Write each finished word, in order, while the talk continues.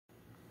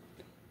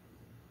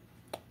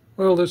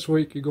Well, this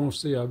week you're going to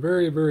see a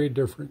very, very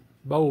different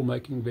bowl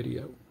making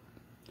video.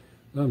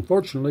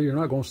 Unfortunately, you're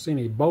not going to see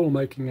any bowl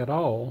making at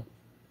all.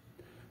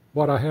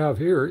 What I have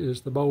here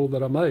is the bowl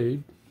that I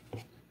made.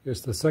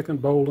 It's the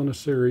second bowl in a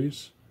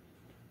series.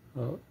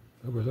 There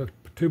was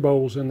two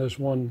bowls in this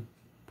one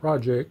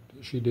project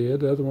she did.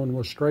 The other one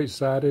was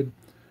straight-sided,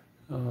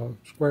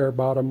 square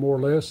bottom more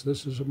or less.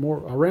 This is a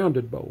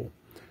rounded bowl.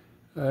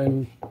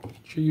 And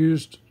she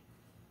used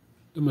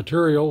the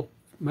material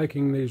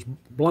making these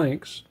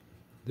blanks,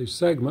 these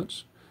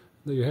segments.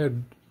 They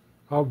had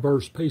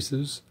obverse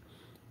pieces.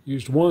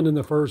 Used one in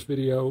the first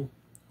video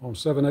on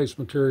 7/8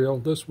 material,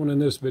 this one in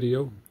this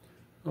video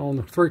on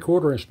the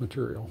 3/4 inch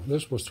material.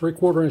 This was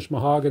 3/4 inch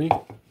mahogany,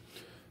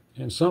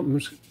 and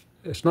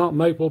it's not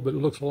maple, but it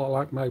looks a lot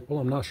like maple.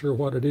 I'm not sure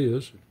what it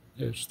is.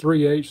 It's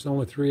 3/8, the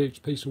only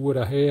 3/8 piece of wood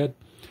I had.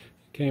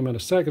 It came in a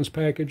seconds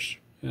package,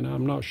 and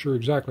I'm not sure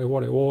exactly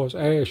what it was,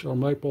 ash or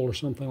maple or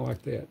something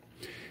like that.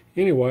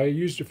 Anyway, I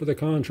used it for the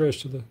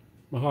contrast to the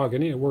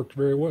mahogany. It worked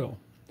very well.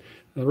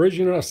 Now, the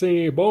reason you're not seeing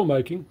any bowl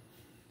making,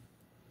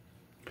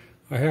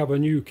 I have a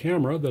new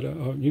camera,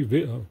 a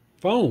new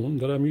phone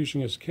that I'm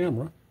using as a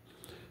camera,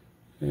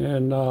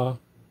 and I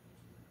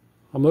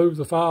moved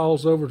the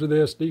files over to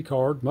the SD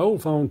card. My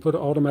old phone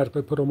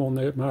automatically put them on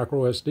the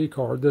micro SD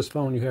card. This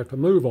phone you have to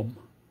move them.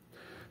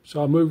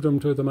 So I moved them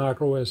to the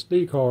micro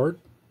SD card,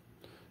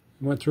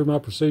 went through my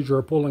procedure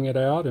of pulling it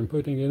out and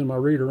putting it in my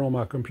reader on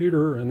my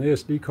computer, and the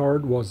SD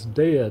card was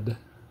dead.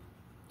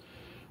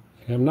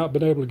 I have not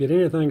been able to get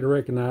anything to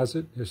recognize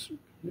it.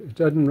 It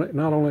doesn't,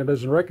 not only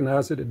doesn't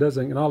recognize it, it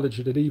doesn't acknowledge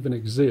that it even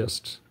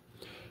exists.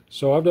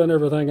 So I've done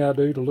everything I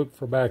do to look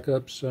for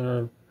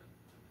backups.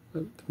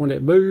 When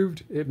it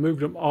moved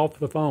them off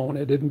the phone.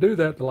 It didn't do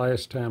that the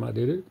last time I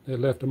did it. It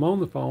left them on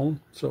the phone.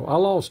 So I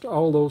lost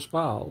all those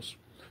files.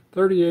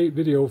 38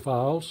 video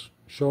files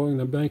showing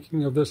the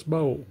making of this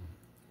bowl.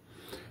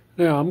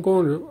 Now I'm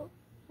going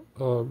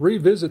to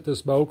revisit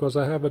this bowl because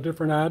I have a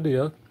different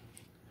idea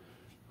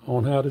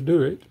on how to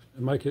do it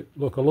and make it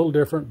look a little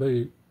different,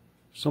 be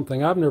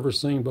something I've never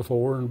seen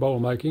before in bowl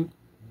making.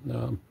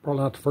 I'm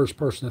probably not the first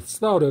person that's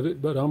thought of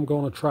it, but I'm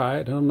going to try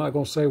it, and I'm not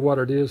going to say what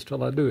it is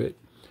till I do it.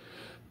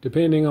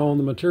 Depending on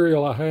the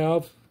material I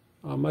have,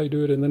 I may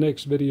do it in the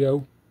next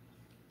video,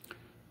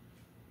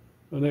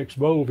 the next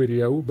bowl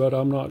video, but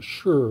I'm not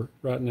sure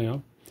right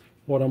now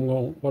what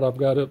I've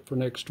got up for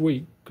next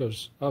week,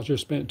 because I've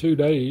just spent 2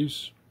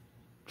 days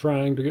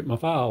trying to get my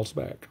files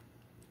back,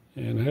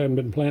 and I haven't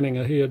been planning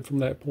ahead from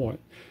that point.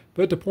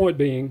 But the point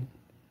being,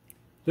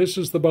 this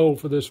is the bowl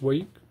for this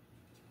week.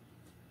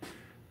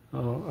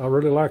 I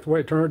really liked the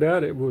way it turned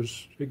out.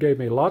 It gave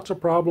me lots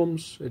of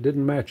problems. It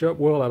didn't match up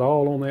well at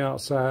all on the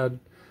outside.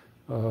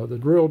 The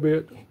drill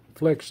bit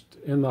flexed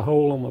in the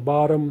hole on the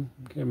bottom.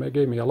 It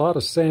gave me a lot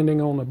of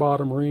sanding on the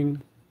bottom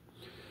ring.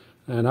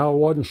 And I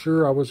wasn't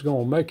sure I was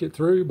going to make it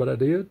through, but I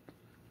did.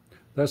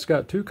 That's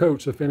got 2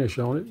 coats of finish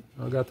on it.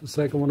 I got the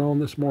second one on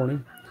this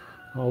morning.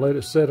 I'll let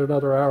it set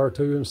another hour or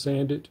 2 and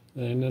sand it,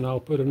 and then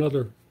I'll put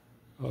another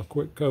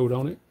quick coat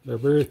on it. They're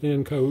very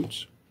thin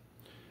coats.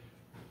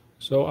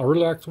 So I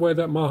really like the way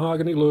that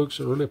mahogany looks.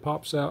 It really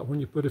pops out when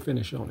you put a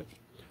finish on it.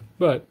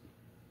 But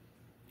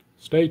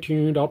stay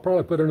tuned. I'll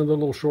probably put another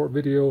little short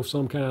video of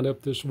some kind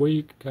up this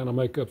week, kind of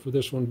make up for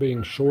this one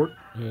being short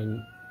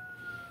and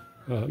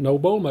no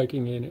bowl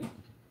making in it.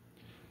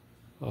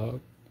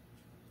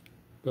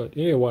 But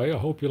anyway, I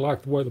hope you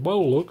like the way the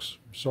bowl looks.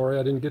 Sorry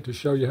I didn't get to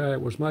show you how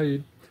it was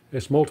made.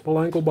 It's multiple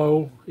angle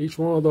bowl. Each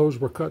one of those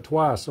were cut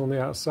twice on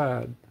the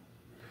outside.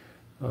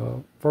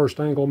 First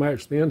angle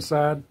matched the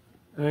inside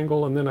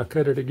angle, and then I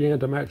cut it again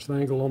to match the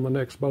angle on the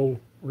next bowl,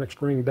 next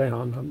ring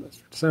down.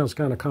 It sounds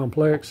kind of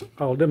complex.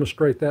 I'll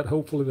demonstrate that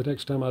hopefully the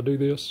next time I do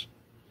this.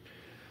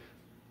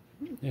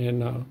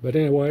 And but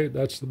anyway,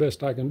 that's the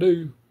best I can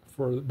do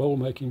for the bowl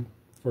making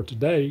for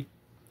today.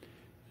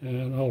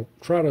 And I'll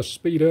try to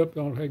speed up.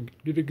 I'll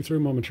dig through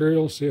my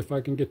material, see if I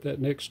can get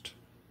that next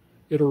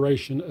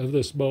iteration of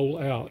this bowl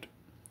out.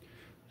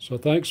 So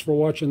thanks for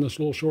watching this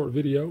little short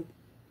video.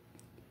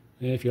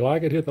 And if you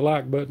like it, hit the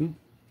like button.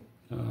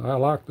 I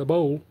like the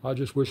bowl. I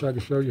just wish I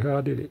could show you how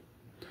I did it.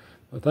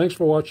 Thanks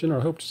for watching. I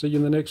hope to see you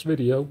in the next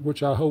video,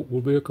 which I hope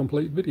will be a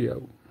complete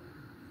video.